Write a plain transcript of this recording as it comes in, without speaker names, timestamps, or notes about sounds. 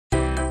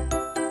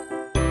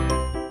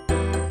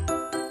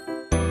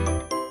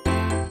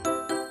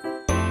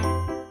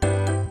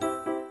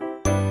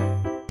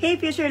Hey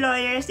future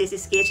lawyers, this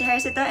is Keij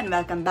Ejercito and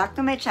welcome back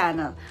to my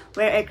channel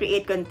where I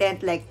create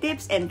content like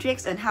tips and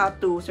tricks on how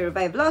to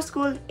survive law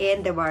school and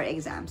the bar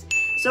exams.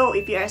 So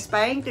if you are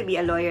aspiring to be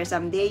a lawyer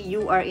someday,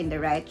 you are in the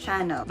right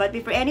channel. But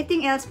before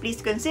anything else, please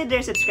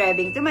consider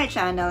subscribing to my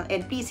channel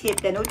and please hit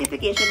the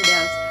notification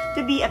bells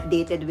to be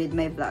updated with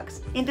my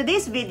vlogs. In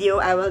today's video,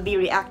 I will be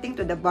reacting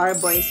to the Bar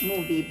Boys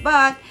movie.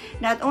 But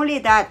not only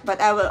that, but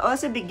I will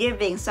also be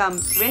giving some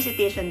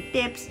recitation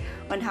tips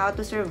on how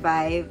to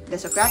survive the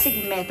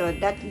Socratic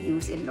method that we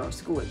use in law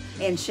school.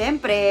 And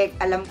syempre,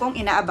 alam kong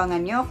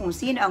inaabangan nyo kung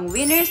sino ang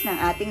winners ng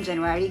ating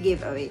January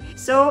giveaway.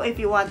 So if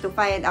you want to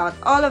find out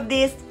all of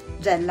this,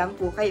 dyan lang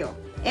po kayo.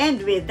 And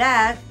with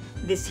that,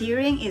 this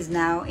hearing is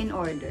now in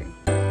order.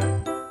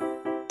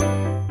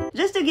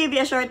 Just to give you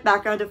a short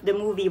background of the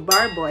movie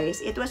Bar Boys,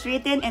 it was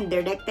written and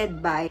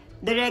directed by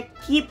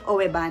Keij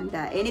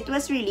Oebanda and it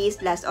was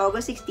released last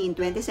August 16,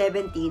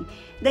 2017,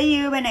 the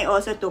year when I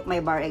also took my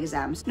bar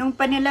exams. Nung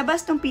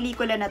panilabas tong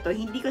pelikula na to,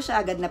 hindi ko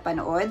siya agad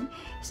napanood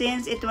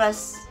since it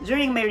was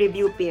during my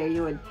review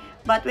period.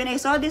 But when I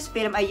saw this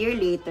film a year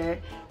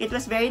later, it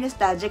was very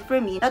nostalgic for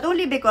me, not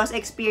only because I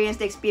experienced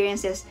the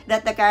experiences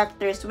that the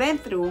characters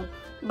went through,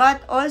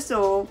 but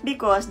also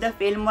because the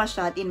film was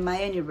shot in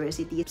my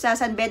university. Sa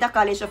San Beda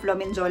College of Law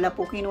Menjola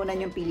po kinunan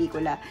yung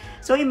pelikula.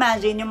 So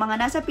imagine, yung mga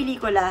nasa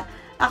pelikula,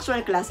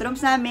 actual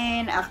classrooms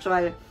namin,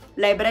 actual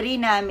library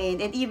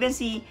namin, and even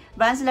si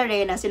Vance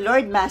Larena, si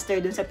Lord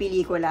Master dun sa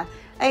pelikula,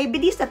 ay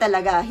bidista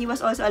talaga. He was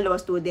also a law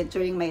student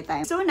during my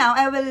time. So now,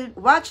 I will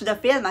watch the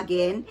film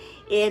again,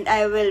 and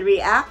I will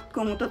react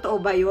kung totoo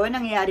ba yun,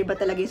 nangyayari ba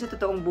talaga yun sa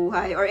totoong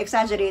buhay, or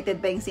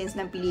exaggerated ba yung scenes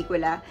ng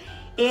pelikula.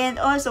 And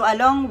also,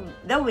 along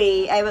the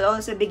way, I will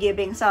also be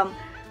giving some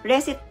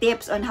recit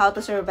tips on how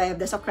to survive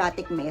the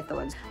Socratic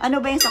methods. Ano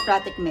ba yung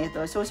Socratic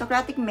method? So,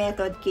 Socratic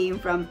method came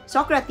from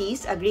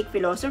Socrates, a Greek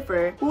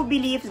philosopher, who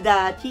believes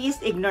that he is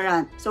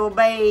ignorant. So,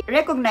 by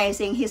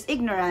recognizing his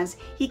ignorance,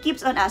 he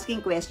keeps on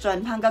asking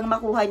questions hanggang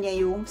makuha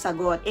niya yung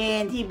sagot.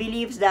 And he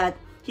believes that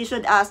he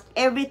should ask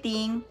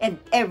everything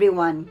and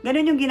everyone.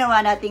 Ganun yung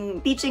ginawa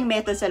nating teaching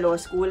method sa law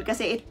school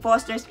kasi it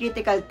fosters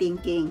critical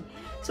thinking.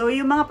 So,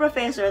 yung mga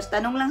professors,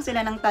 tanong lang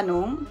sila ng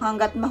tanong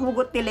hanggat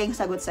mahugot nila yung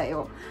sagot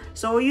sa'yo.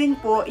 So, yun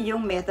po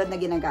yung method na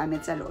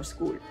ginagamit sa law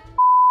school.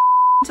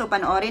 So,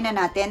 panoorin na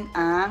natin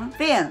ang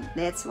film.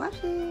 Let's watch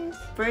this.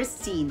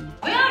 First scene.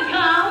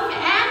 Welcome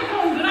and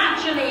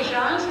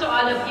congratulations to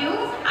all of you.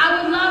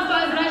 I would love to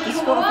address you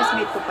all office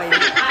mate ko pa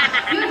yun. as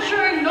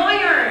future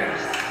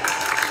lawyers.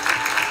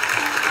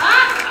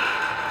 Ah!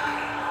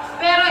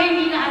 Pero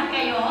hindi lahat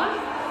kayo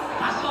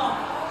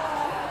pasok.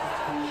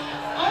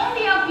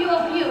 Only a few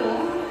of you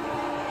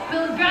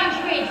will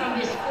graduate from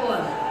this school.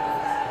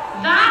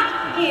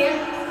 That is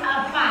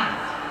a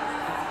fact.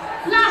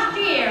 Last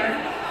year,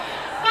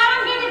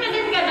 parang ganito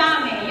din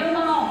kadami yung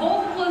mga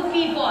hopeful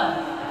people.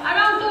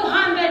 Around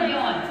 200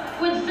 yon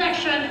with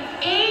section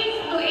A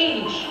to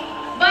H.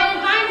 By the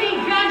time they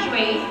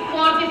graduate,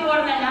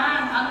 44 na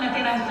lang ang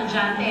natirang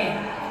estudyante.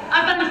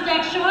 At ang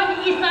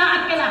section, isa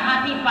at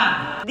kalahati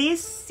pa.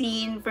 This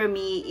scene for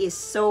me is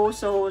so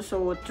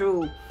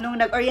true. Nung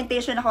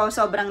nag-orientation ako,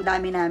 sobrang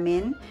dami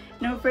namin.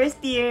 Nung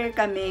first year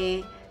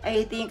kami,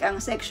 I think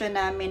ang section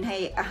namin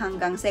ay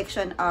hanggang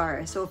section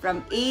R. So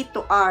from A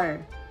to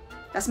R.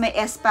 Tapos may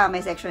S pa,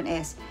 may section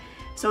S.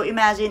 So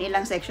imagine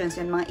ilang sections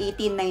yun, mga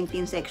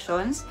 18-19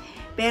 sections.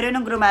 Pero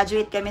nung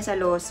graduate kami sa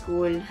law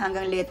school,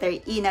 hanggang letter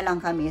E na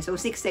lang kami. So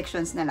 6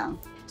 sections na lang.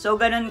 So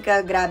ganun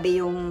ka grabe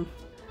yung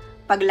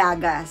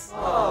paglagas.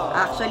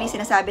 Actually,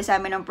 sinasabi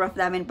sa amin ng prof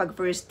namin pag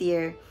first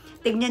year,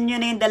 tignan nyo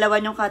na yung dalawa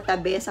nyong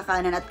katabi sa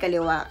kanan at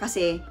kaliwa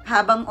kasi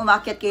habang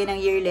umakyat kayo ng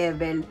year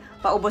level,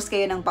 paubos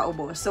kayo ng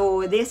paubos.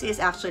 So, this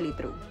is actually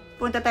true.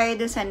 Punta tayo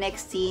dun sa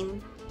next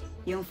scene,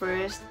 yung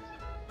first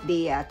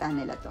day yata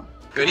nila to.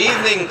 Good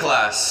evening,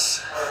 class!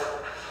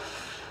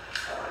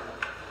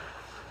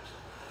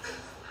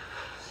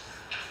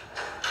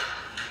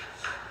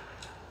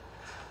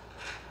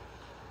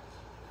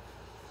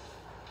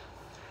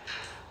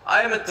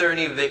 I am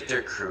attorney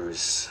Victor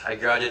Cruz. I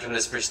graduated from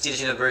this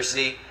prestigious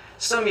university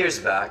some years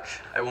back.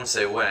 I won't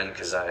say when,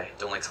 because I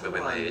don't like to give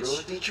away my age.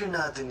 Bro, teacher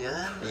natin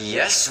yan.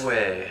 Yes,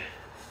 way.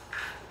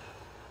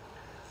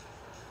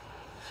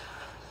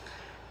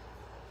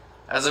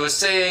 As I was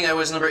saying, I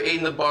was number 8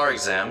 in the bar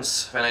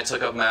exams when I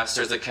took up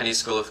Masters at Kennedy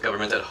School of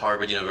Government at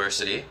Harvard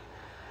University.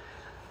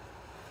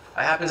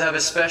 I happen to have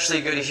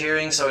especially good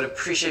hearing, so I would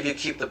appreciate if you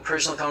keep the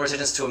personal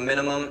conversations to a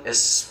minimum,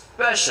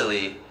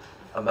 especially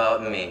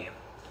about me.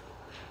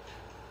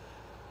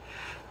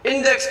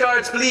 Index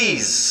cards,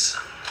 please!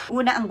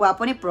 Una, ang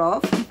gwapo ni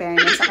Prof, in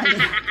fairness sa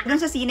kanya. Doon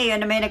sa scene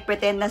yun na may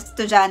nagpretend na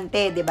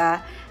estudyante, di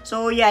ba?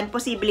 So, yan,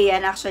 posible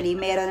yan actually.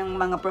 Meron ng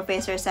mga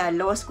professor sa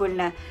law school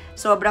na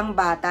sobrang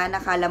bata,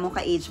 nakala mo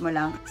ka-age mo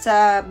lang.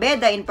 Sa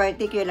BEDA in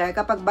particular,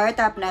 kapag bar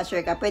top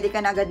notcher ka, pwede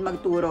ka na agad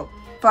magturo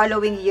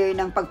following year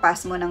ng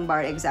pagpass mo ng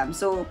bar exam.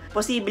 So,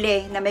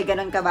 posible na may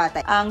ganun ka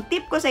bata. Ang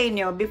tip ko sa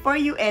inyo, before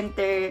you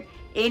enter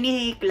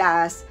any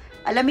class,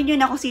 alamin nyo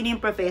na kung sino yung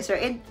professor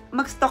and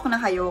mag-stock na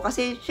kayo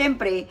kasi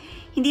syempre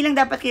hindi lang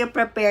dapat kayo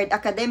prepared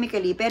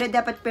academically, pero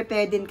dapat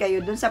prepared din kayo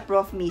dun sa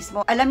prof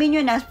mismo. Alamin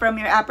nyo na from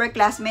your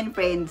upperclassmen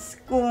friends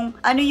kung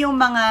ano yung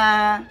mga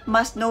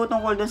must know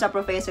tungkol dun sa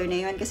professor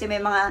na yun. Kasi may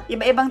mga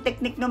iba-ibang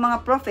technique ng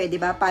mga prof di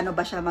ba? Paano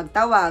ba siya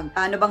magtawag?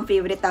 Ano bang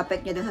favorite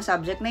topic niya dun sa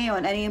subject na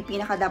yun? Ano yung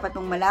pinaka dapat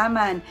mong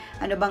malaman?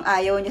 Ano bang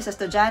ayaw niya sa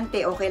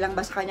estudyante? Okay lang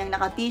ba sa kanyang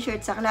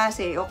naka-t-shirt sa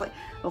klase?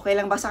 Okay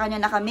lang ba sa kanya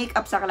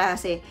naka-makeup sa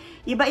klase?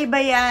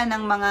 Iba-iba yan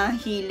ng mga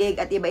hilig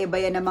at iba-iba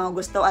yan ng mga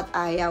gusto at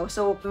ayaw.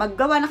 So,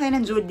 maggawa na kayo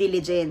ng due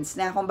diligence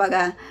na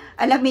kumbaga,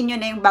 alamin nyo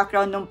na yung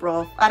background ng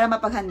prof para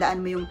mapaghandaan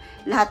mo yung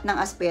lahat ng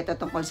aspeto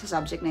tungkol sa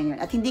subject na yun.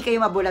 At hindi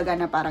kayo mabulaga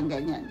na parang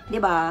ganyan.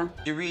 Diba?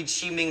 You read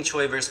Chiming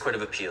Choi vs. Court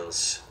of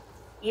Appeals.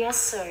 Yes,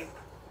 sir.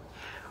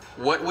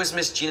 What was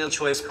Miss Gina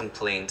Choi's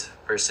complaint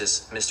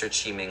versus Mr.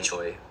 Chiming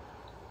Choi?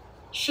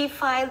 She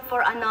filed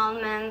for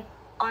annulment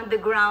on the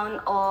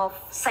ground of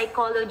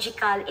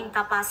psychological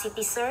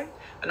incapacity, sir.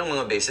 Anong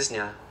mga basis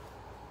niya?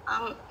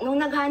 Nung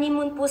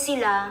nag-honeymoon po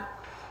sila,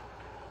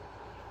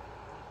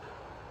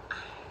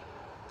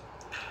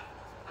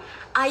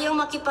 ayaw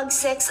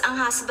makipag-sex ang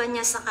husband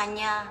niya sa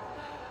kanya.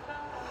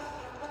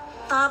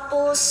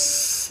 Tapos,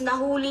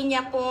 nahuli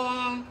niya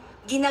pong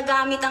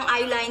ginagamit ang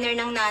eyeliner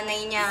ng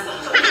nanay niya.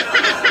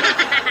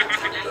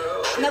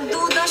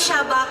 Nagduda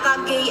siya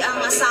baka gay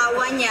ang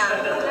asawa niya.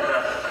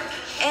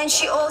 And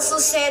she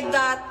also said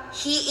that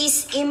he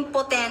is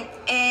impotent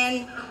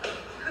and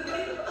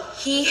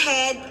he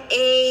had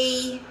a...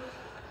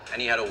 And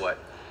he had a what?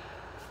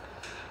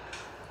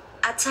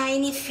 A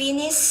tiny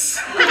penis.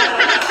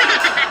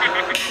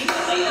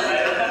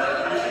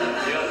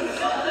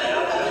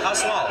 How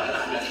small?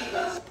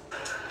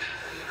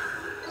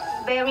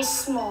 Very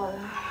small.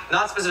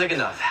 Not specific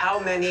enough. How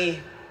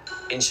many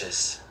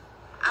inches?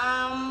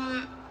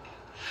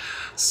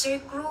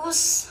 Sir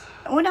Cruz,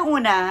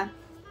 Unang-una,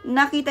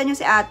 nakita nyo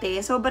si ate,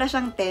 sobra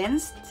siyang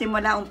tense,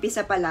 simula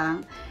umpisa pa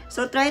lang.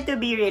 So, try to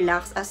be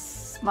relaxed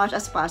as much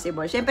as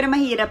possible. Siyempre,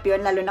 mahirap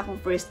yun, lalo na kung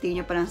first day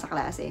nyo pa lang sa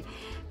klase.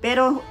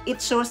 Pero,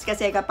 it shows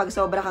kasi kapag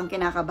sobra kang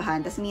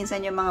kinakabahan. Tapos,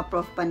 minsan yung mga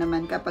prof pa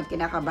naman kapag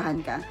kinakabahan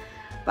ka,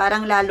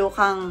 parang lalo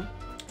kang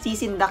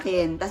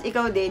sisindakin. Tapos,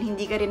 ikaw din,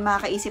 hindi ka rin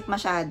makakaisip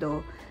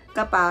masyado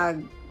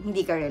kapag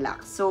hindi ka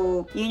relax.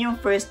 So, yun yung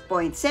first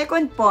point.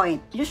 Second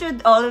point, you should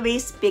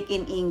always speak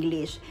in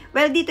English.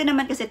 Well, dito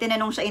naman kasi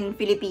tinanong siya in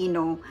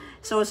Filipino.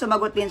 So,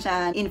 sumagot din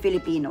siya in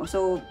Filipino.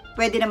 So,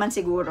 pwede naman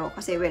siguro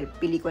kasi, well,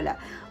 pelikula.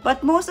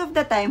 But most of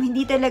the time,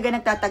 hindi talaga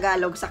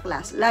nagtatagalog sa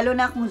class. Lalo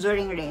na kung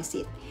during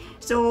recit.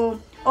 So,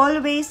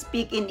 always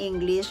speak in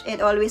English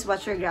and always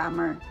watch your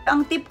grammar.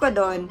 Ang tip ko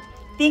doon,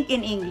 think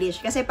in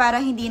English. Kasi para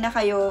hindi na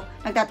kayo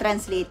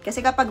nagtatranslate. Kasi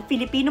kapag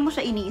Filipino mo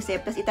siya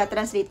inisip, tapos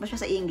itatranslate mo siya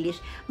sa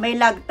English, may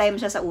lag time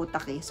siya sa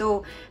utak eh.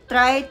 So,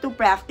 try to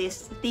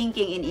practice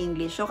thinking in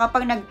English. So,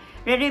 kapag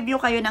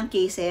nagre-review kayo ng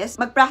cases,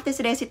 mag-practice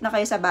recit na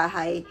kayo sa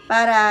bahay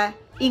para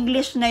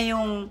English na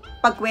yung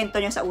pagkwento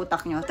nyo sa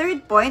utak nyo.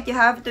 Third point, you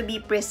have to be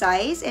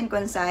precise and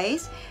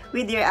concise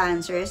with your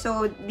answer.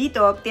 So, dito,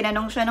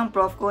 tinanong siya ng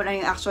prof kung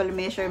ano yung actual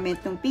measurement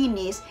ng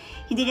penis.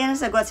 Hindi niya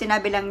nasagot,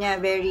 sinabi lang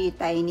niya very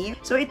tiny.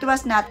 So, it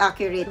was not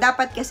accurate.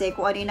 Dapat kasi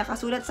kung ano yung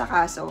nakasulat sa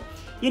kaso,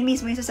 yun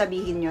mismo yung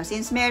sasabihin nyo.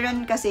 Since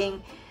meron kasing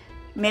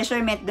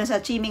measurement dun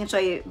sa Chiming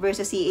Choi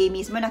versus CA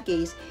mismo na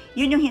case,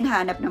 yun yung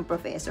hinahanap ng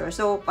professor.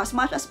 So, as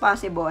much as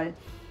possible,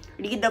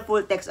 read the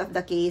full text of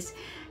the case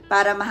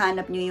para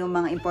mahanap nyo yung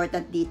mga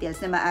important details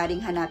na maaring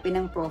hanapin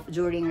ng prof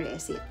during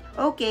recit.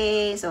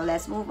 Okay, so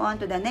let's move on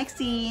to the next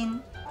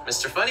scene.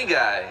 Mr. Funny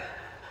Guy.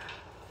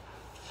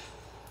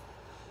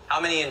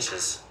 How many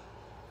inches?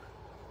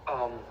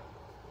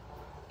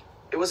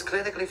 It was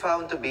clinically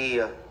found to be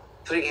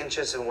 3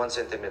 inches and 1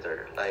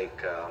 centimeter, like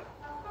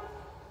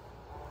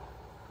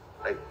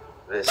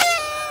this.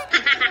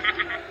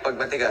 Pag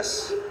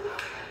matigas.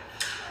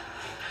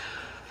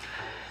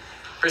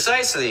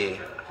 Precisely.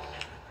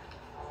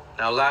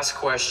 Now, last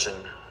question.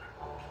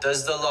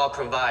 Does the law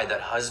provide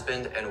that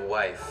husband and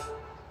wife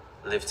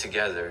live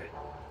together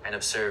and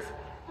observe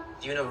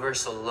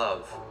universal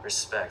love,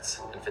 respect,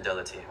 and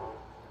fidelity?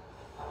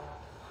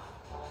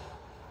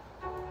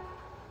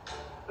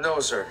 No,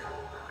 sir.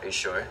 Are you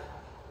sure?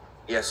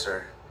 Yes,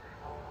 sir.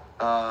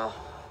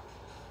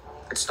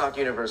 It's not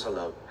universal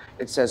love.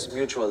 It says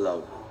mutual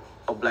love.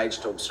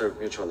 Obliged to observe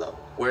mutual love.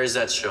 Where is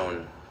that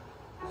shown?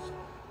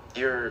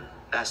 Your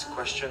last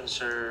question,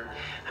 sir.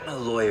 I'm a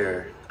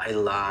lawyer. I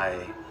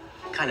lie.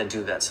 Kind of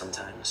do that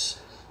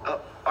sometimes.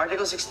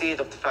 Article 68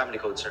 of the Family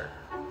Code, sir.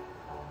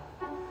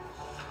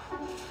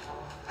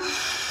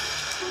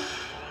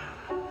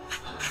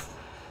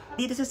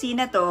 Dito sa scene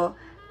na to,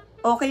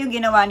 okay yung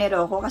ginawa ni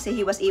Rocco kasi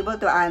he was able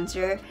to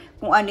answer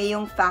kung ano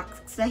yung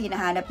facts na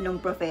hinahanap ng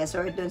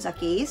professor dun sa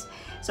case.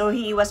 So,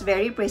 he was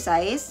very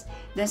precise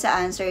dun sa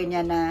answer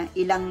niya na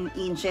ilang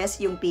inches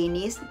yung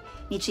penis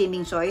ni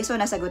Chiming Choi. So,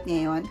 nasagot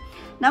niya yun.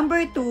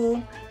 Number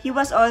 2, he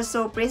was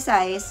also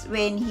precise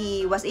when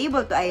he was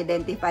able to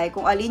identify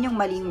kung alin yung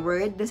maling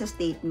word dun sa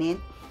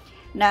statement.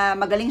 na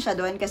magaling siya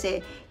doon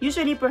kasi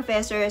usually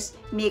professors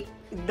make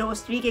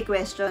those tricky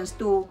questions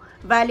to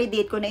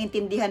validate kung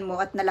naintindihan mo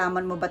at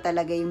nalaman mo ba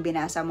talaga yung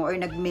binasa mo or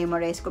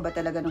nag-memorize ko ba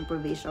talaga ng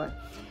provision.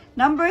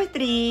 Number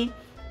 3,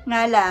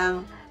 nga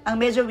lang, ang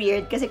medyo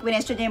weird kasi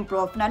question niya yung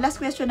prof na last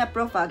question na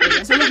prof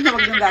ganyan. So wag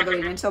yung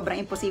gagawin yun. Sobrang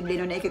imposible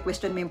nun na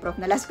i-question mo yung prof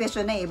na last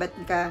question na ba't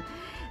ka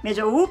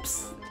medyo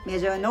oops,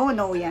 medyo no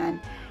yan.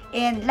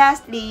 And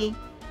lastly,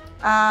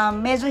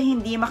 medyo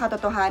hindi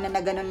makatotohanan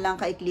na ganun lang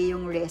kaikli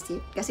yung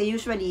recit. Kasi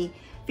usually,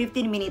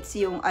 15 minutes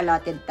yung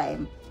allotted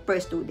time per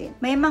student.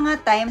 May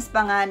mga times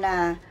pa nga na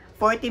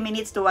 40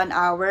 minutes to 1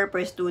 hour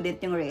per student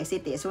yung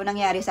recit So,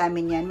 nangyari sa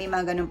amin yan, may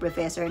mga ganun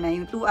professor na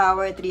yung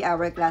 2-hour,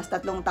 3-hour class,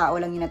 3 tao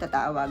lang yung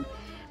natatawag.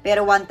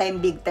 Pero one time,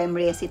 big time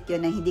recit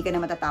yun na hindi ka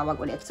na matatawag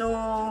ulit. So,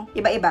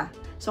 iba-iba.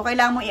 So,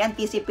 kailangan mo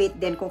i-anticipate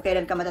din kung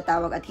kailan ka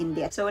matatawag at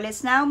hindi. So,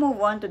 let's now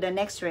move on to the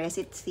next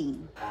recit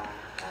scene.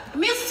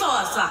 Miss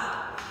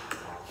Sosa,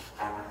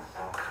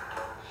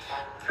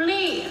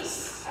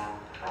 please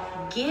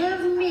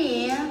give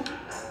me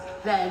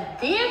the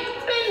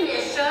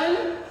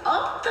definition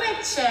of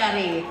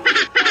treachery.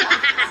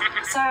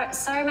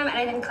 Sorry, ma'am,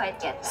 I didn't quite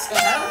get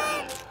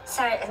that.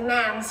 Sorry,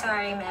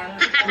 ma'am.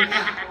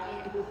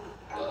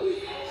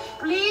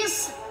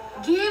 Please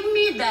give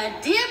me the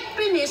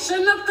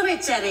definition of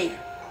treachery.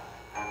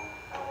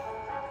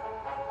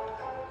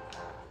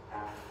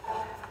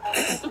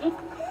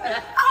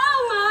 Oh,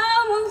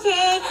 ma'am,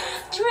 okay.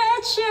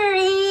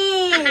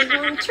 Treachery.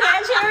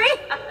 Treachery.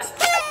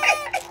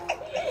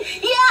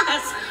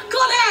 Yes,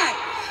 correct.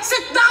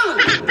 Sit down.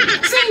 5.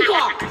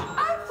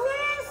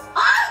 Please.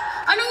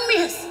 Anong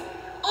miss?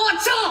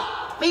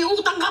 8. May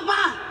utang ka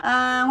pa.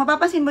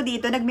 Mapapansin mo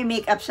dito,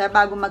 nagme-makeup siya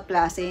bago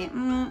magklase.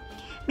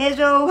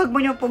 Medyo wag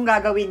mo nyo pong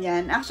gagawin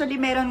yan. Actually,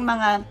 meron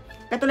mga,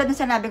 katulad ng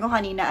sinabi ko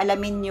kanina,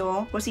 alamin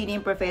nyo kung sino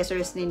yung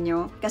professors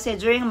ninyo. Kasi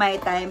during my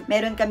time,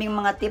 meron kaming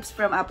mga tips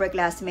from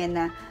upperclassmen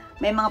na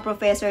may mga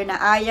professor na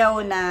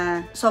ayaw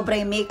na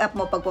sobrang makeup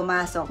mo pag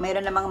pumasok.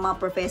 Meron namang mga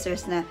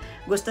professors na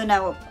gusto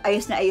na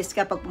ayos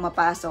ka pag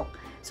pumapasok.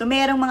 So,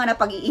 merong mga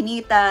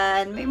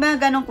napag-iinitan. May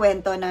mga ganong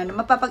kwento na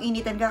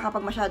mapapag-initan ka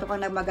kapag masyado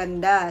kang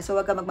maganda. So,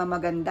 wag ka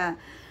magmamaganda.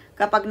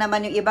 Kapag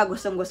naman yung iba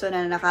gustong-gusto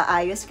na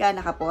nakaayos ka,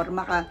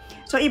 nakaporma ka.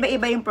 So,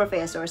 iba-iba yung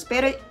professors.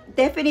 Pero,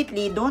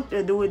 definitely, don't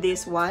do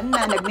this one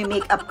na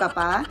nagme-makeup ka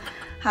pa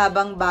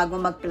habang bago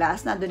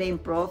mag-class. Nandun na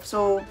yung prof.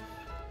 So,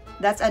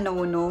 that's a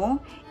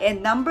no-no. And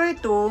number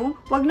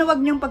 2, wag na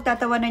wag niyong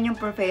pagtatawanan yung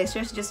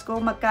professors. Diyos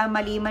ko,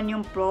 magkamali man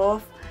yung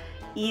prof,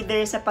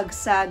 either sa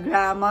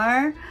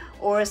grammar,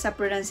 or sa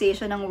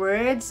pronunciation ng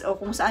words, o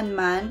kung saan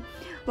man,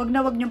 wag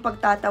na wag niyong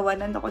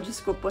pagtatawanan. Ako, Diyos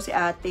ko po, si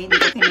ate, hindi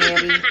ko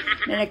kineri,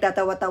 na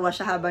nagtatawa-tawa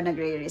siya habang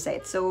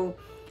nagre-recite. So,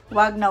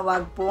 wag na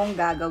wag pong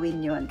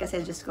gagawin yun.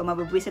 Kasi, Diyos ko,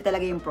 mabubwisit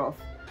talaga yung prof.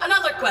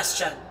 Another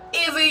question.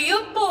 If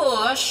you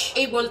push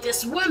a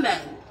bultis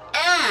woman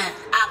and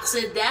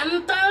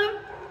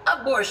accidental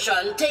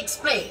abortion takes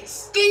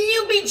place, can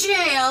you be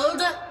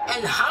jailed?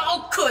 And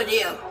how could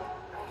you?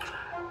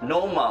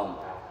 No, ma'am,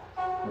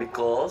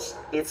 because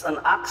it's an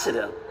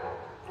accident.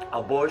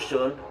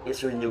 Abortion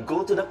is when you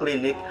go to the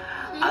clinic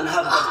and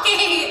have the...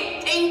 Okay,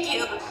 thank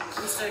you.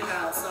 Mr.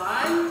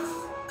 Carlson,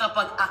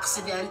 kapag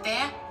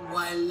aksidente,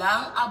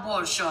 walang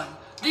abortion.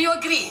 Do you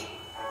agree?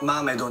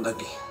 Ma'am, I don't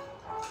agree.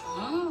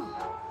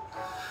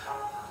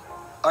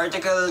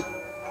 Article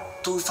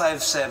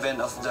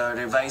 257 of the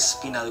Revised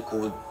Penal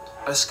Code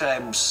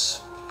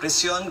prescribes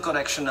prison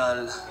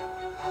correctional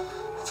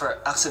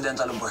for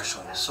accidental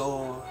abortion.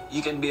 So,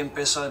 you can be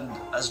imprisoned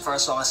as far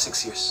as long as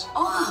 6 years.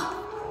 Oh,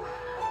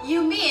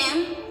 you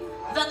mean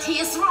that he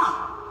is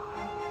wrong?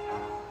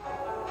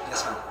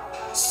 Yes, ma'am.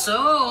 So,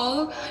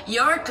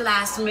 your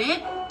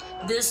classmate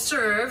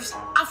deserves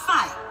a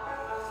fight.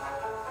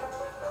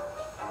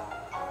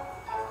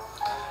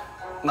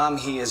 Ma'am,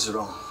 he is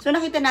wrong. So,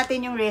 nakita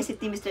natin yung recit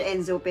ni Mr.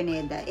 Enzo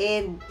Pineda.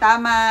 And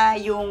tama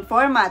yung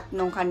format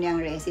ng kanyang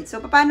recit.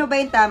 So, paano ba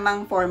yung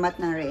tamang format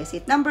ng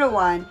recit? Number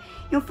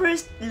 1, yung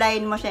first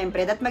line mo,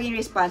 syempre, that maging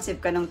responsive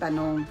ka ng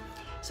tanong.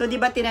 So, di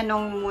ba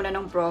tinanong muna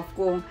ng prof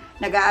kung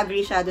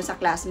nag-a-agree siya doon sa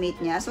classmate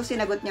niya? So,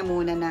 sinagot niya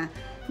muna na,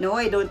 no,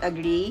 I don't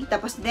agree.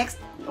 Tapos,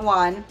 next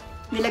one,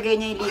 nilagay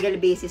niya yung legal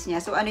basis niya.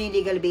 So, ano yung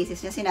legal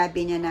basis niya?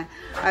 Sinabi niya na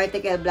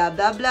article blah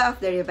blah blah of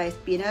the Revised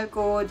Penal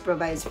Code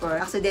provides for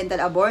accidental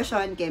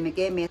abortion,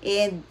 keme-keme.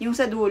 And yung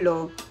sa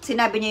dulo,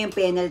 sinabi niya yung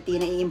penalty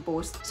na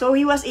i-impose. So,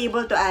 he was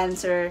able to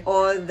answer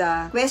all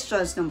the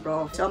questions ng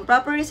prof. So, ang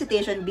proper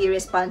recitation, be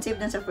responsive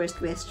dun sa first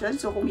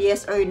question. So, kung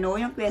yes or no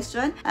yung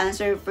question,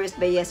 answer first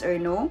by yes or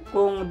no.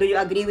 Kung do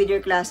you agree with your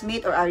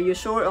classmate or are you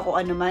sure o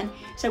kung ano man,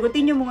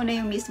 sagutin niyo muna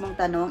yung mismong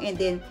tanong and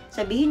then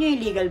sabihin niyo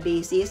yung legal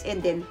basis and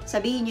then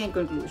sabihin niyo yung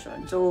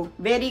conclusion. So,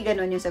 very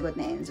ganon yung sagot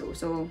na Enzo.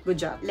 So, good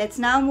job. Let's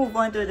now move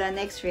on to the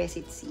next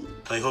recit scene.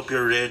 I hope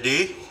you're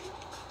ready.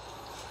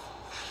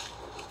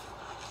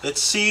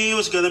 Let's see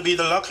who's gonna be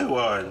the lucky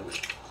one.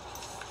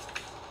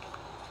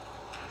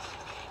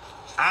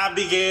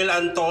 Abigail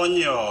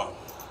Antonio.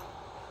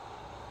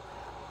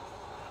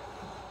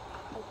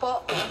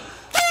 Po.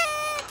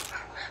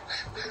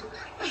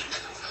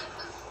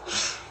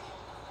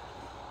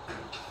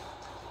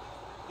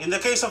 In the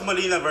case of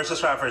Molina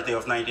versus Rafferty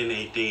of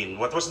 1918,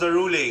 what was the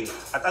ruling?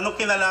 At anong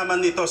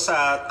kinalaman nito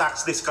sa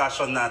tax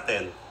discussion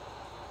natin?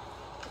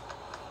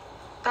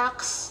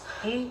 Tax?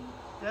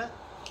 Yeah.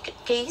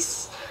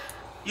 Case?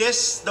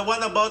 Yes, the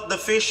one about the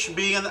fish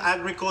being an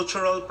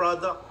agricultural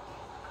product.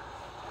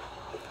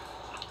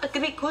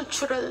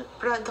 Agricultural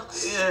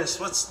products. Yes,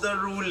 what's the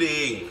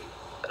ruling?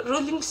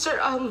 Ruling,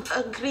 sir,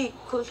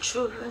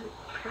 agricultural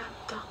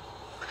product.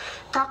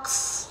 Tax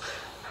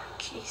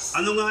case.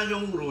 Ano nga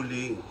yung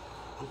ruling?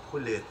 Ang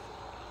kulit.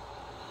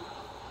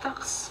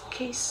 Tax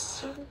case,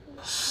 sir.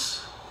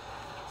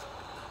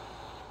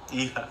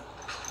 Iya.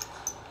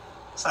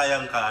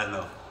 Sayang ka,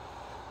 ano?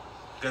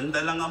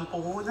 Ganda lang ang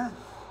puhunan.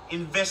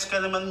 Invest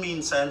ka naman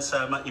minsan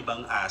sa mga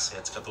ibang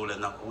assets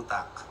katulad ng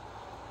utak.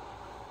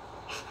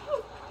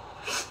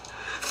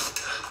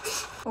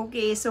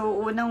 Okay, so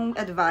unang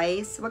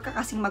advice, wag ka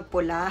kasing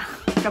magpula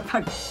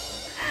kapag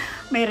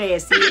may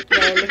receipt.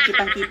 Well,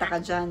 kitang-kita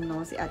ka dyan,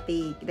 no? Si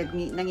ate,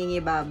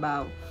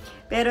 nangingibabaw.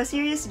 Pero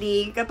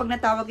seriously, kapag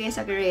natawag kayo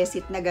sa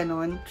receipt na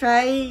ganun,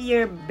 try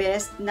your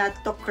best not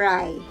to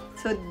cry.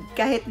 So,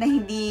 kahit na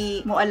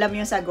hindi mo alam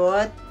yung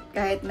sagot,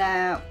 kahit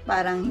na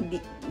parang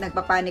hindi,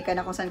 nagpapanik ka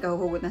na kung saan ka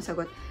huhugot ng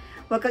sagot,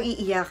 huwag kang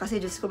iiyak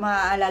kasi Diyos ko,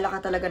 maaalala ka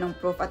talaga ng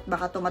prof at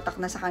baka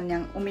tumatak na sa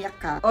kanyang umiyak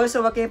ka.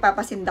 Also, huwag kayo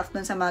papasindak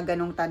dun sa mga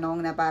ganong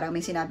tanong na parang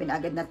may sinabi na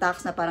agad na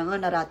tax na parang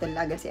narattle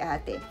agad si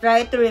ate.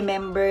 Try to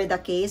remember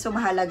the case. So,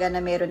 mahalaga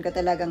na meron ka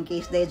talagang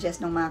case digest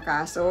ng mga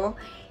kaso.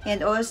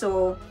 And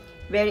also,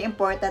 very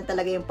important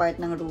talaga yung part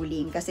ng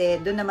ruling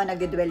kasi doon naman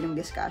nagdedwell yung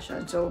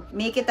discussion. So,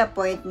 make it a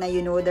point na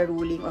you know the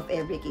ruling of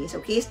every case. So,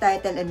 case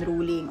title and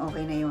ruling,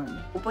 okay na yun.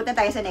 Pupunta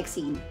tayo sa next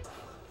scene.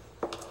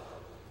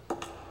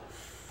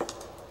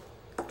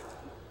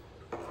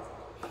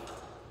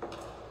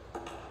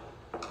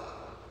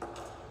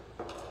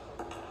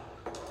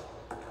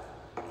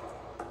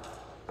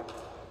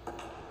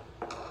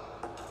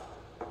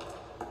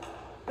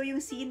 So,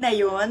 yung scene na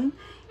yun,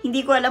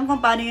 hindi ko alam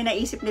kung paano yung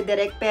naisip ni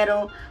Direk,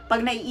 pero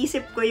pag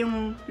naiisip ko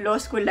yung law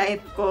school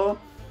life ko,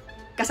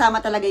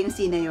 kasama talaga yung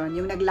scene na yun.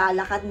 Yung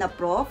naglalakad na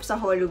prof sa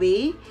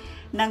hallway,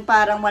 nang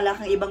parang wala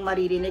kang ibang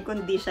maririnig,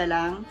 kundi siya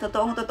lang.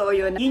 Totoong-totoo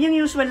yun. Yun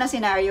yung usual na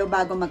scenario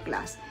bago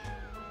mag-class.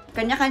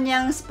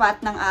 Kanya-kanyang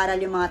spot ng aral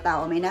yung mga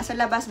tao. May nasa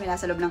labas, may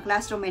nasa loob ng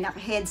classroom, may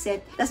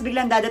naka-headset. Tapos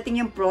biglang dadating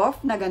yung prof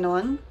na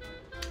ganon,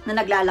 na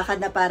naglalakad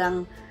na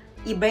parang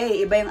iba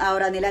yung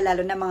aura nila,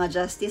 lalo na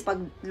mga justice. Pag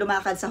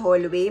lumakad sa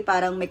hallway,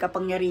 parang may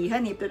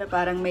kapangyarihan, ito na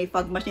parang may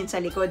fog machine sa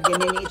likod,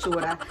 ganyan yung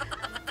itsura.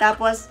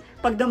 Tapos,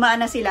 pag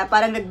dumaan na sila,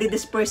 parang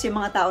nagdi-disperse yung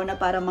mga tao na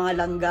parang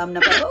mga langgam na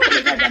parang, oh my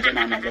God,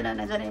 nandiyan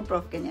na yung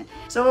prof, ganyan.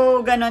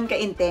 So, ganon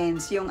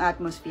ka-intense yung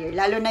atmosphere.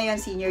 Lalo na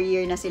yun, senior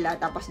year na sila,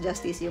 tapos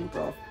justice yung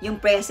prof. Yung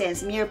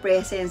presence, mere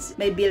presence,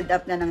 may build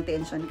up na ng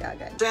tension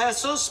kaagad.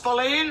 Jesus,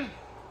 Pauline?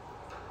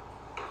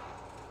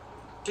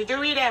 Did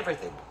you read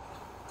everything?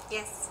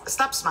 Yes.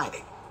 Stop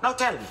smiling. Now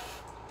tell me,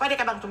 pwede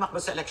ka bang tumakbo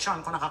sa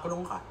eleksyon kung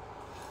nakakulong ka?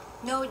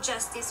 No,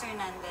 Justice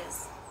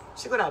Hernandez.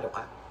 Sigurado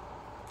ka?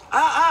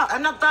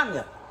 I'm not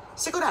done yet.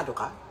 Sigurado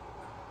ka?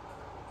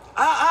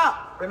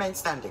 Remain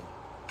standing.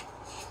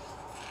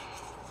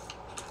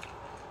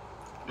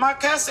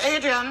 Marquez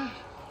Adrian.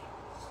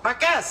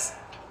 Marquez,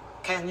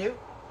 can you?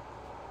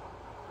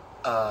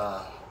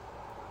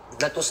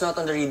 That was not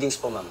on the readings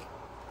po, ma'am.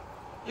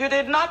 You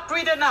did not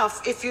read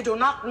enough if you do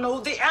not know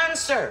the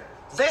answer.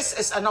 This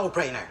is a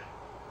no-brainer.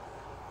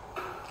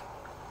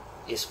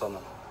 Yes po,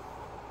 ma'am.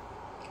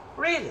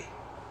 Really?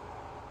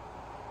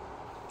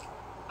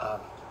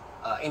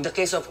 In the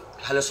case of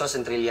Halosos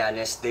and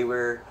Trillanes, they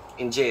were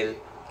in jail,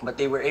 but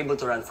they were able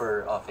to run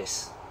for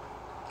office.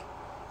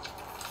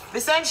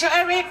 Vicencio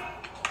Eric!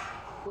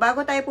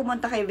 Bago tayo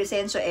pumunta kay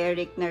Vicencio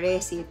Eric na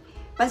recit,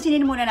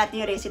 pansinin muna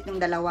natin yung recit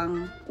ng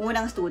dalawang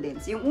unang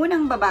students. Yung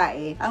unang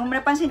babae, ang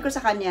napansin ko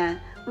sa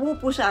kanya,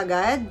 uupo siya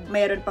agad,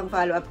 mayroon pang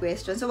follow-up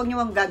question. So, huwag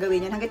niyo wag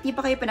gagawin yun. Hanggat di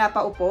pa kayo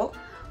pinapaupo,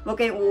 huwag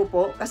kayong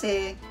uupo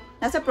kasi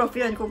nasa prof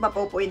yun kung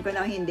papaupuin ko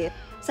na hindi.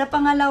 Sa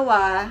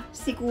pangalawa,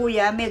 si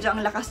kuya, medyo ang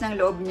lakas ng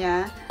loob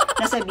niya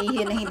na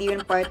sabihin na hindi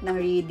yun part ng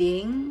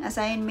reading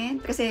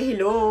assignment. Kasi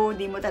hello,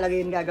 di mo talaga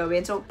yun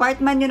gagawin. So,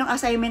 part man yun ng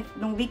assignment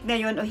nung week na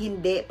yun o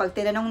hindi. Pag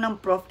tinanong ng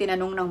prof,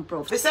 tinanong ng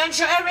prof.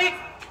 Vicencio Eric!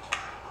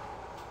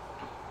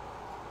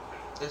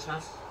 Yes,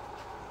 ma'am.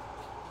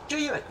 Do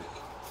you agree?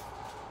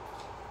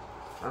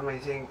 Ma'am, I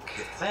think...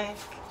 You think?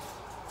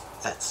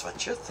 That's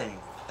what you think.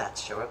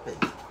 That's your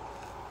opinion.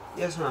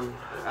 Yes, ma'am.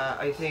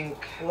 I think...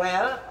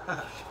 Well,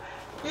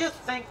 you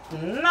think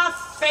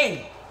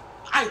nothing.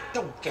 I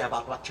don't care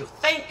about what you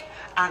think,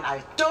 and I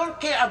don't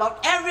care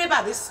about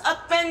everybody's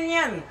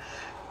opinion.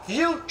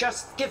 You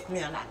just give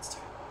me an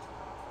answer.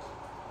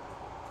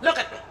 Look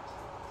at me.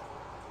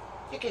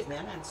 You give me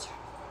an answer.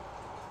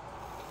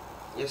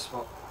 Yes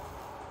po.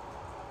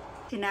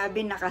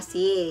 Sinabi na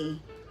kasi,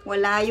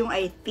 wala yung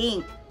I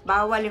think.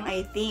 Bawal yung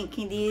I think.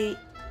 Hindi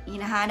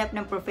hinahanap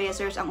ng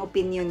professors ang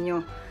opinion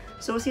nyo.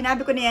 So,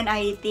 sinabi ko na yan,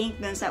 I think,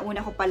 dun sa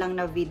una ko palang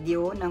na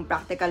video ng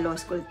Practical Law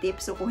School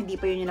Tips. So, kung hindi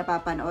pa yun yung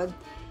napapanood,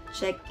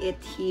 check it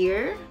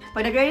here.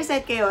 Pag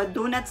nagre-recite kayo,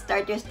 do not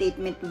start your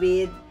statement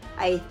with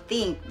I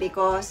think,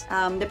 because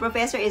the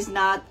professor is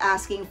not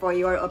asking for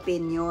your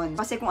opinion.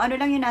 Kasi kung ano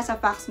lang yung nasa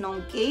facts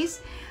ng case,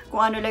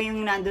 kung ano lang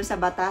yung nandun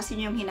sa batas,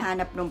 yun yung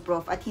hinahanap ng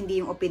prof at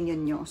hindi yung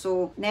opinion nyo.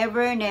 So,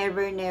 never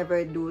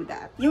do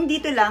that. Yung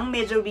dito lang,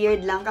 medyo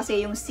weird lang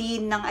kasi yung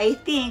scene ng I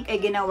think ay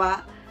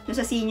ginawa no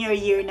sa senior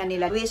year na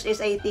nila, which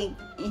is I think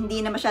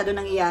hindi na masyado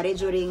nangyayari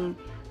during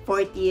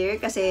 4th year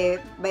kasi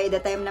by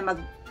the time na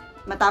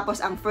matapos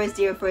ang first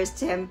year, first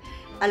sem,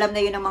 alam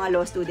na yun ng mga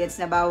law students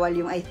na bawal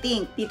yung I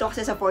think. Dito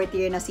kasi sa 4th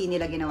year na scene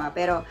nila ginawa.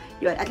 Pero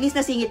yun, at least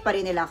nasingit pa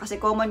rin nila kasi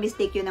common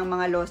mistake yun ng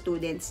mga law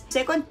students.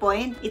 Second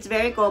point, it's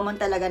very common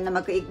talaga na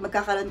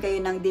magkakaroon kayo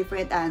ng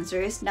different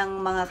answers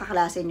ng mga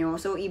kaklase nyo.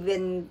 So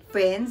even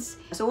friends.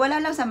 So wala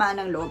lang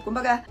samaan ng loob.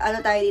 Kumbaga, ano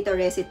tayo dito,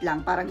 recit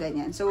lang, parang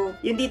ganyan. So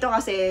yun dito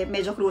kasi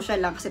medyo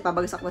crucial lang kasi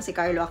pabagsak na si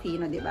Carlo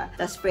Aquino, diba?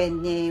 Tapos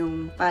friend niya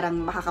yung parang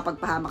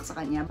makakapagpahamak sa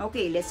kanya.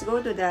 Okay, let's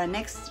go to the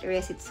next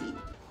recit scene.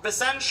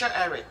 Vicente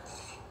Eric.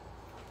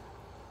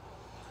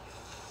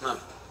 Ma'am.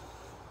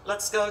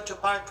 Let's go to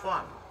part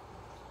 1.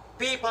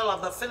 People of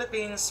the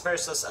Philippines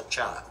versus a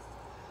child.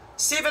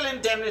 Civil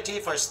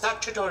indemnity for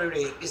statutory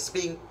rape is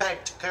being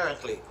pegged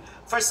currently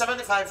for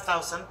 75,000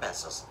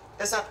 pesos.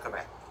 Is that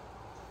correct?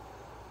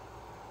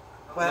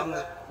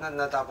 Well,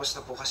 natapos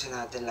na po kasi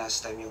natin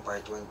last time yung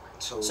part 1.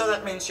 So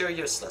that means you're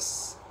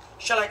useless.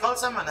 Shall I call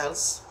someone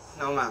else?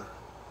 No, ma'am.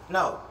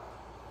 No.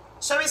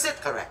 So is it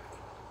correct?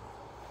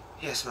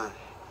 Yes, ma'am.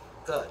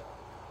 Good.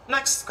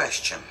 Next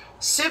question.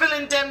 Civil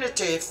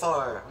indemnity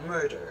for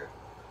murder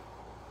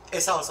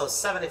is also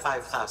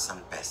 75,000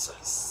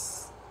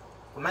 pesos.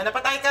 Kung may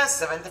napatay ka,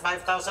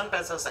 75,000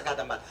 pesos agad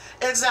naman.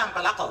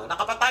 Example, ako,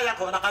 nakapatay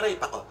ako,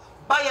 nakarape ako,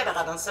 bayad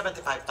ka ng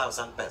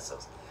 75,000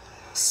 pesos.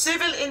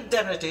 Civil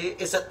indemnity,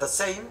 is it the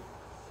same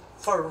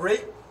for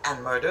rape and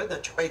murder,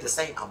 that you pay the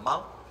same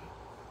amount?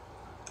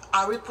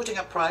 Are we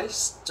putting a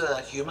price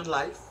to human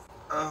life?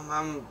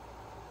 Ma'am,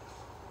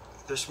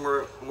 there's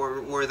more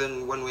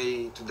than one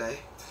way to die.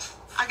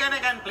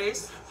 Again,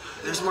 please.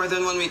 There's more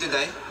than one way to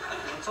die.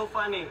 So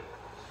funny.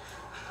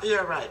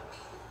 You're right.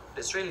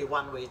 There's really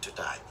one way to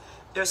die.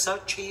 You're so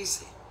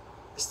cheesy,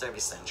 Mr.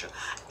 Vicente.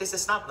 This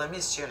is not the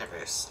Miss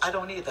Universe. I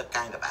don't need that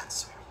kind of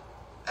answer.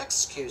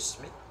 Excuse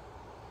me.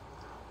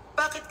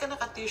 Bakit ka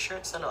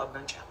naka-t-shirt sa loob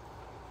ng jam?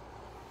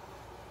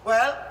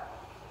 Well,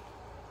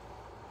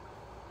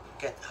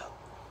 get out.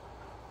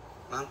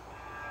 Ma'am?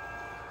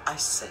 I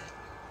said,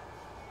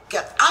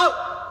 get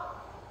out!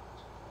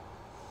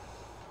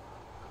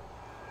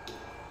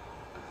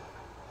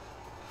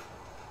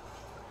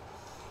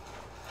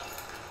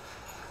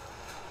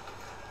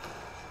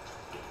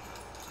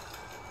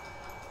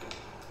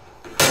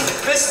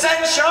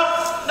 Vicente,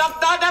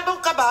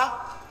 nagdadabog ka ba?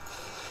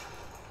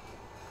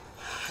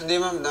 Hindi,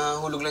 ma'am.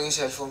 Nahulog lang yung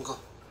cellphone ko.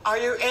 Are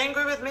you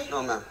angry with me?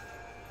 No, ma'am.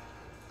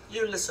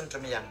 You listen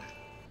to me, young man.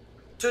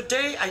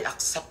 Today, I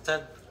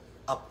accepted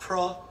a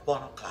pro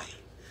bono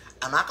client.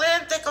 Ang mga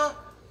kliyente ko,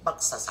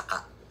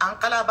 magsasaka. Ang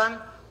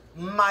kalaban,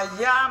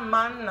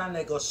 mayaman na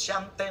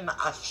negosyante na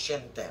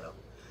asyentero.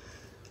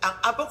 Ang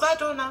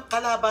abogado ng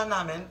kalaban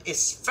namin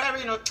is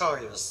very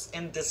notorious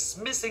in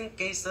dismissing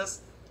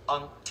cases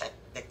on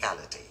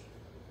technicality.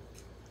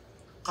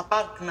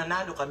 Kapag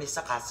nanalo kami sa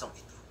kasong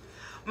ito,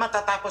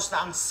 matatapos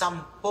na ang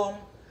 10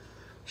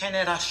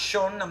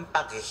 henerasyon ng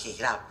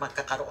paghihirap.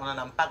 Magkakaroon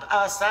na ng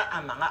pag-asa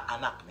ang mga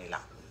anak nila.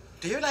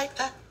 Do you like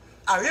that?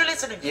 Are you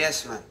listening?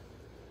 Yes, ma'am.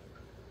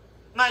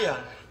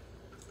 Ngayon,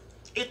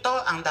 ito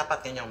ang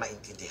dapat ninyong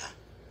maintindihan.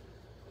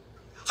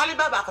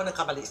 Halimbawa ako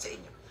nagkamali sa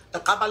inyo.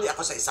 Nagkamali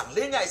ako sa isang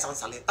linya, isang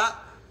salita.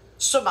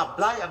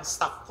 Sumablay ang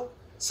staff ko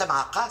sa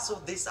mga kaso,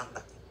 this and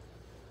that.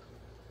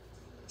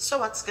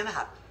 So what's gonna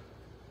happen?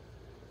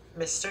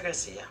 Mr.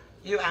 Garcia,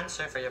 you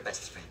answer for your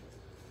best friend.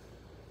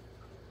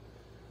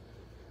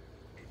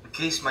 The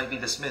case might be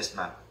dismissed,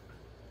 ma'am.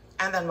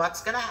 And then what's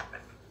gonna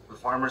happen? The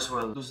farmers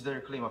will lose their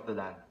claim of the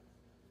land.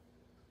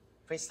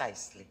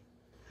 Precisely.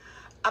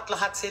 At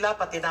lahat sila,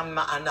 pati ng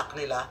mga anak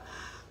nila,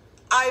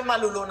 ay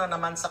maluluno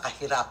naman sa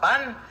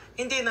kahirapan,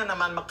 hindi na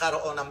naman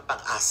magkaroon ng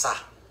pag-asa.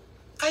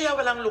 Kaya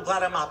walang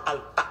lugar ang mga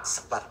palpak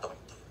sa kwartong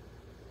ito.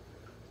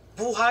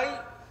 Buhay,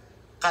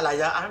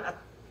 kalayaan at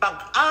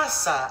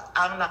pag-asa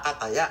ang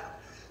nakataya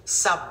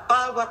sa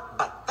bawat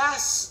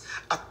batas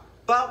at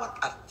bawat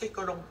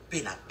artikulong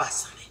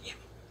binabasa ninyo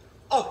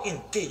o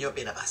hindi nyo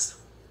binabasa.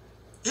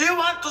 You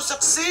want to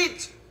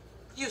succeed,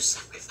 you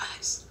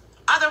sacrifice.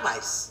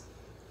 Otherwise,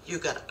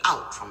 you get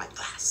out from my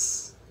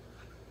class.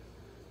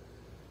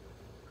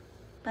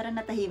 Para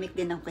natahimik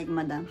din ako kay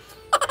Madam.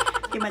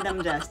 Kay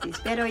Madam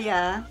Justice. Pero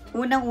yeah,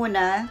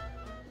 unang-una,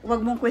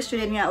 huwag mong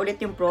questionin nga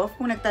ulit yung prof.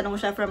 Kung nagtanong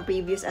siya from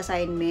previous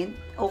assignment,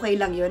 okay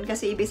lang yun.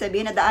 Kasi ibig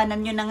sabihin, nadaanan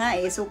nyo na nga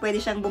eh. So,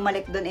 pwede siyang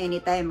bumalik doon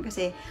anytime.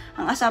 Kasi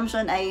ang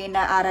assumption ay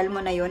naaral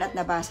mo na yun at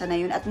nabasa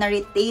na yun at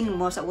na-retain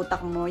mo sa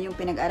utak mo yung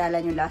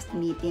pinag-aralan yung last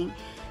meeting.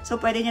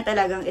 So, pwede niya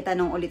talagang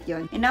itanong ulit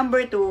yun. And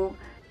number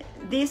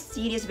 2, this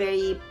scene is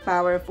very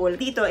powerful.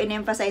 Dito,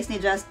 in-emphasize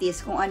ni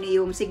Justice kung ano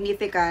yung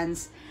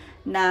significance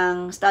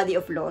ng study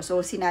of law.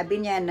 So,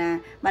 sinabi niya na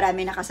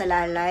marami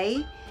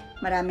nakasalalay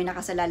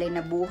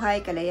na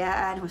buhay,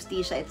 kalayaan,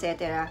 hustisya,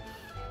 etc.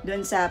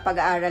 doon sa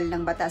pag-aaral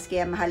ng batas.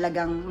 Kaya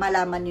mahalagang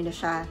malaman nyo na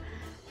siya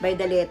by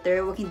the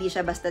letter. Huwag hindi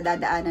siya basta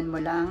dadaanan mo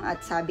lang.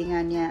 At sabi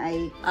nga niya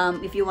ay,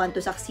 if you want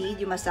to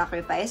succeed, you must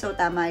sacrifice. So,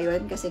 tama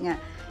yun. Kasi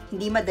nga,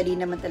 hindi madali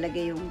naman talaga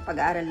yung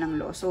pag-aaral ng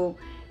law. So,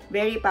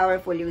 very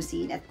powerful yung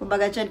scene. At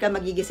kumbaga dyan ka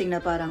magigising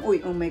na parang, uy,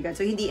 oh my God.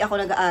 So, hindi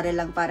ako nag-aaral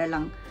lang para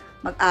lang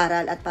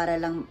mag-aral at para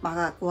lang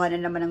makakuha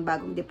na naman ng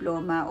bagong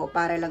diploma o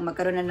para lang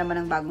magkaroon na naman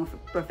ng bagong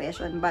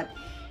profession. But,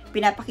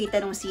 pinapakita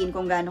ng scene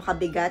kung gaano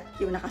kabigat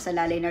yung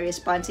nakasalalay na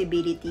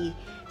responsibility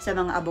sa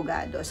mga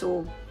abogado.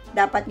 So,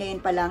 dapat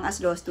ngayon pa lang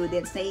as law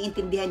students,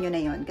 naiintindihan nyo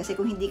na yon. Kasi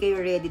kung hindi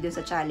kayo ready dun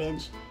sa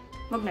challenge,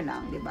 wag na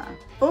lang, diba?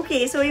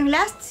 Okay, so yung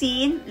last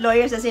scene,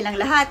 lawyers na silang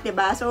lahat,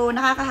 diba? So,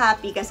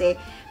 nakaka-happy kasi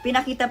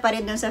pinakita pa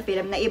rin dun sa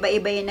film na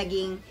iba-iba yung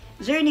naging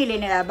journey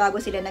nila bago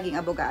sila naging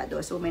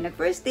abogado. So, may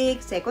nag-first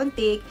take, second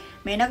take,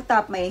 may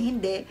nag-top, may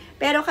hindi.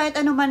 Pero kahit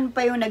ano man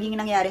pa yung naging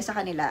nangyari sa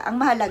kanila,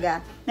 ang mahalaga,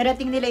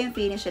 narating nila yung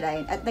finish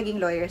line at naging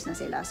lawyers na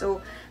sila.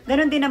 So,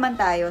 ganun din naman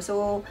tayo.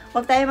 So,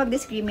 huwag tayo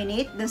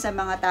mag-discriminate dun sa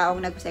mga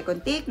taong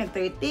nag-second take,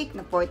 nag-third take,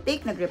 nag-fourth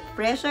take,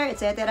 nag-pressure,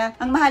 etc.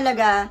 Ang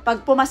mahalaga,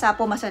 pag pumasa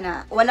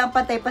na. Walang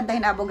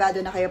pantay-pantay na abogado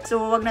na kayo. So,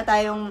 huwag na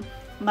tayong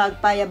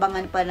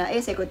magpayabangan pa na,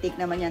 second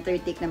take naman yan,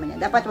 third take naman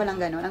yan. Dapat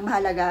walang ganun. Ang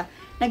mahalaga,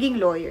 naging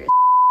lawyers.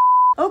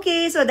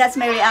 Okay, so that's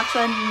my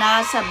reaction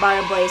na sa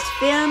Bar Boys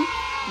film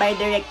by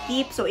Direct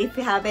Tip. So if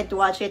you haven't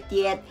watched it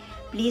yet,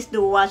 please do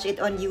watch it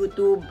on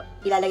YouTube.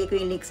 Ilalagay ko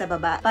yung link sa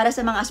baba. Para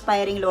sa mga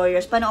aspiring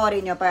lawyers,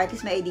 panoorin nyo para at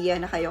least may idea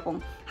na kayo kung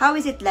how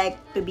is it like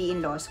to be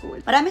in law school.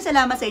 Maraming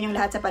salamat sa inyong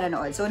lahat sa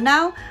panonood. So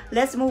now,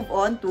 let's move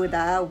on to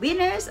the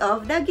winners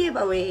of the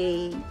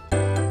giveaway.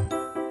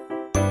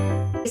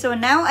 So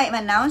now, I'm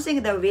announcing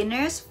the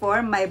winners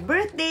for my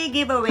birthday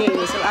giveaway.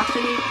 So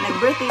actually,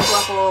 nag-birthday po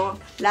ako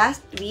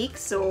last week.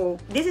 So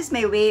this is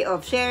my way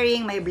of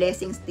sharing my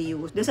blessings to you.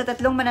 Doon sa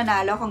tatlong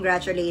mananalo,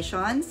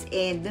 congratulations.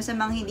 And doon sa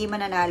mga hindi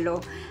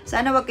mananalo,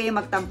 sana wag kayo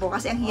magtampo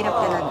kasi ang hirap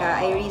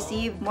talaga. I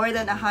received more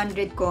than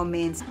 100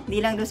 comments.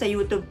 Hindi lang doon sa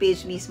YouTube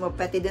page mismo,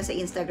 pati doon sa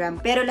Instagram.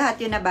 Pero lahat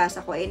yun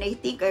nabasa ko and I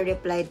think I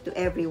replied to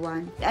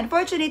everyone.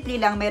 Unfortunately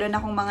lang, meron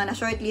akong mga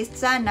na-shortlist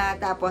sana.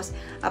 Tapos,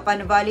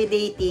 upon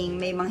validating,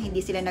 may mga hindi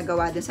sila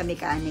nagawa dun sa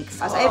mechanics.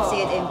 As I've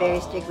said, I'm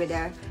very strict with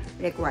the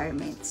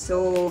requirements.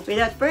 So,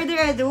 without further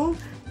ado,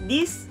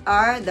 these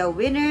are the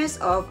winners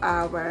of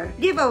our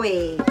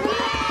giveaway.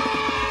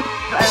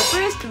 So, our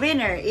first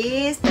winner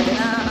is,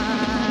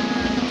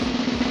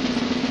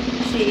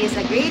 she is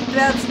a grade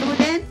 12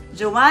 student,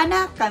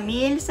 Joanna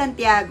Camille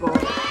Santiago.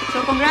 So,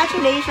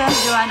 congratulations,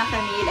 Joanna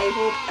Camille. I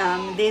hope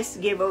this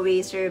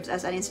giveaway serves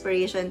as an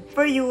inspiration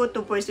for you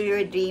to pursue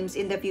your dreams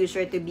in the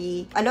future to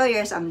be a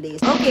lawyer someday.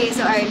 Okay,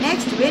 so our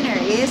next winner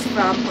is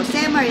from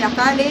Jose Maria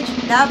College,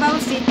 Davao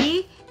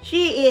City.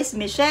 She is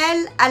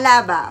Michelle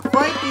Alaba,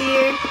 4th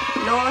year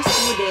law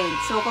student.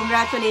 So,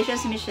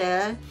 congratulations,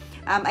 Michelle.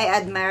 I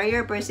admire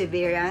your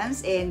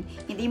perseverance and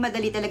hindi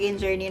madali talaga yung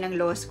journey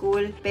ng law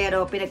school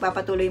pero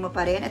pinagpapatuloy mo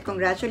pa rin at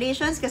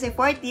congratulations kasi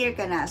 4th year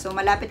ka na. So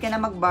malapit ka na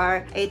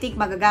mag-bar. I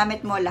think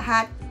magagamit mo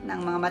lahat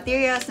ng mga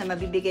materials na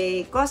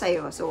mabibigay ko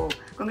sa'yo. So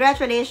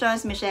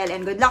congratulations, Michelle,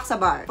 and good luck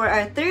sa bar. For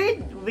our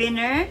third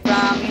winner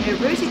from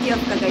University of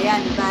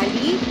Cagayan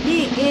Valley,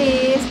 he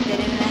is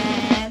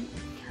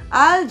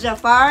Al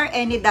Jafar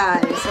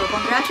Enidal. So,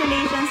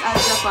 congratulations, Al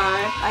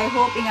Jafar. I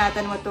hope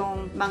ingatan mo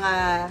tong mga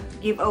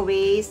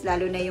giveaways,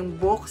 lalo na yung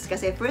books,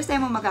 kasi first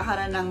time mo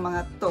magkakaroon ng mga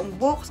toong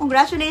books.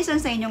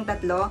 Congratulations sa inyong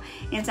tatlo,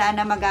 and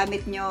sana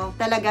magamit nyo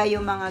talaga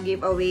yung mga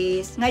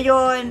giveaways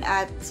ngayon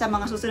at sa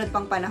mga susunod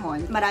pang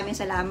panahon. Maraming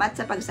salamat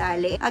sa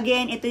pagsali.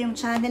 Again, ito yung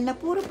channel na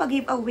puro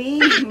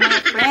pag-giveaway, mga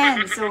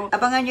friends. So,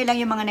 abangan nyo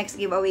lang yung mga next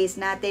giveaways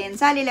natin.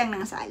 Sali lang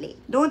ng sali.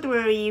 Don't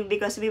worry,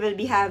 because we will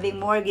be having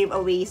more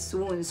giveaways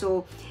soon.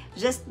 So,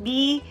 just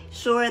be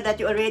sure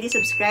that you already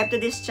subscribe to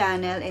this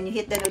channel and you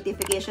hit the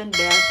notification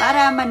bell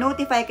para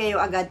ma-notify kayo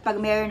agad pag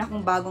meron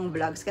akong bagong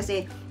vlogs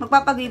kasi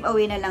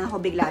magpapag-giveaway na lang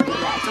ako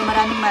bigla-bigla. So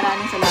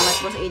maraming salamat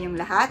po sa inyong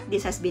lahat.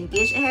 This has been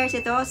Keij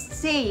Ejercito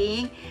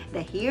saying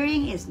the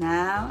hearing is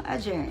now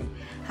adjourned.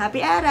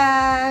 Happy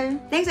Aral!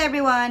 Thanks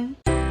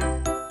everyone!